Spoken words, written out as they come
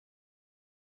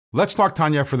Let's talk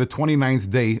Tanya for the 29th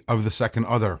day of the second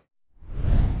Adar.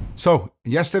 So,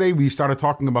 yesterday we started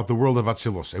talking about the world of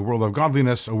Atzilus, a world of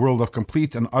godliness, a world of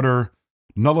complete and utter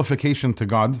nullification to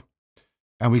God.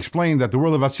 And we explained that the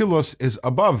world of Atzilus is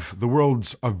above the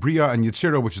worlds of Bria and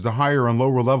Yetzirah, which is the higher and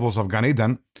lower levels of Gan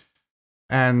Eden.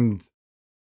 And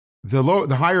the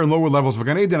higher and lower levels of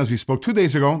Gan Eden, as we spoke 2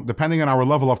 days ago, depending on our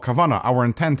level of kavanah, our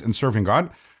intent in serving God,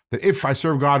 that if I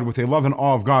serve God with a love and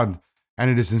awe of God, and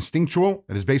it is instinctual,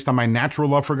 it is based on my natural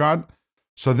love for God,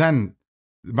 so then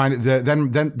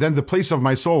the place of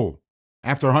my soul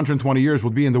after 120 years will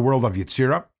be in the world of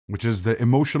Yetzirah, which is the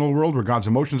emotional world where God's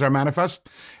emotions are manifest.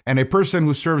 And a person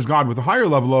who serves God with a higher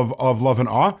level of love and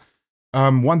awe,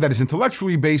 one that is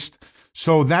intellectually based,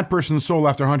 so that person's soul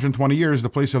after 120 years, the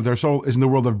place of their soul is in the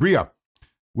world of Bria,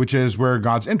 which is where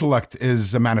God's intellect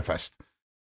is manifest.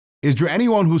 Is there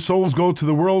anyone whose souls go to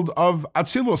the world of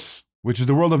Atzilus, which is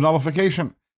the world of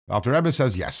nullification? The Alter Rebbe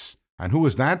says yes. And who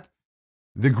is that?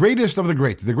 The greatest of the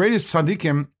great, the greatest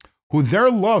tzaddikim, who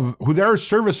their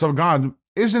service of God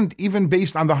isn't even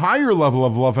based on the higher level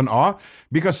of love and awe,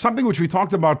 because something which we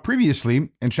talked about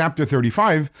previously in chapter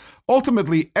 35,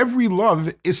 ultimately every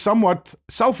love is somewhat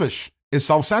selfish, is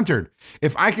self-centered.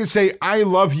 If I can say, I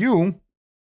love you,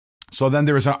 so then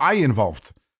there is an I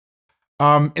involved.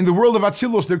 In the world of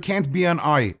Atzilus, there can't be an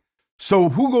I. So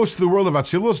who goes to the world of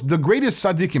Atzilus? The greatest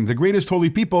tzaddikim, the greatest holy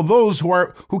people, those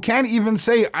who can't even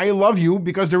say, I love you,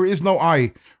 because there is no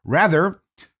I. Rather,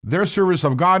 their service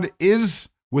of God is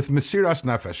with Mesiras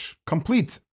Nefesh,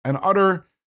 complete and utter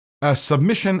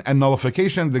submission and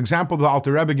nullification. The example the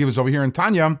Alter Rebbe gives over here in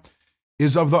Tanya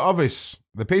is of the Avis,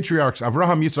 the patriarchs,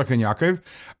 Avraham, Yitzchak, and Yaakov.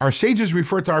 Our sages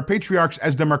refer to our patriarchs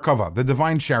as the Merkava, the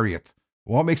divine chariot.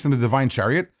 What makes them the divine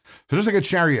chariot? So just like a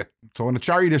chariot. So when a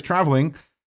chariot is traveling,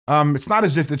 it's not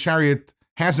as if the chariot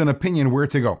has an opinion where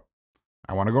to go.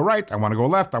 I want to go right, I want to go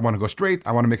left, I want to go straight,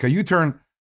 I want to make a U-turn.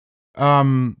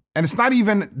 And it's not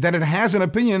even that it has an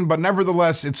opinion, but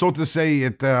nevertheless, it's so to say,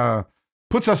 it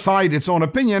puts aside its own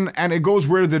opinion and it goes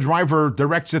where the driver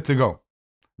directs it to go.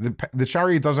 The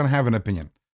chariot doesn't have an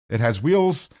opinion. It has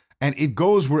wheels and it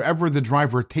goes wherever the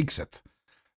driver takes it.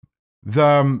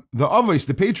 The Avos,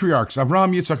 the patriarchs,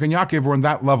 Avraham, Yitzchak, and Yaakov were on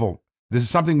that level. This is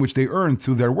something which they earned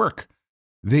through their work.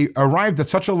 They arrived at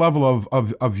such a level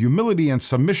of humility and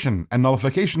submission and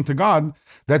nullification to God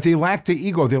that they lacked the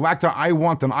ego, they lacked the I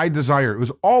want and I desire. It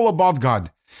was all about God.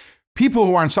 People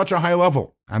who are on such a high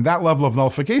level, and that level of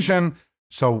nullification,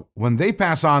 so when they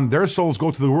pass on, their souls go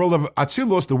to the world of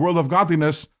Atzilus, the world of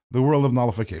godliness, the world of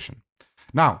nullification.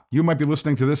 Now, you might be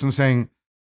listening to this and saying,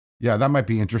 yeah, that might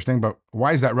be interesting, but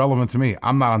why is that relevant to me?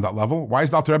 I'm not on that level. Why is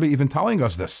the Alter Rebbe even telling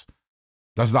us this?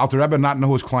 Does the Alter Rebbe not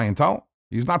know his clientele?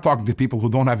 He's not talking to people who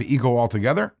don't have ego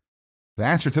altogether. The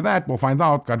answer to that, we'll find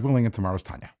out, God willing, in tomorrow's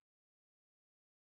Tanya.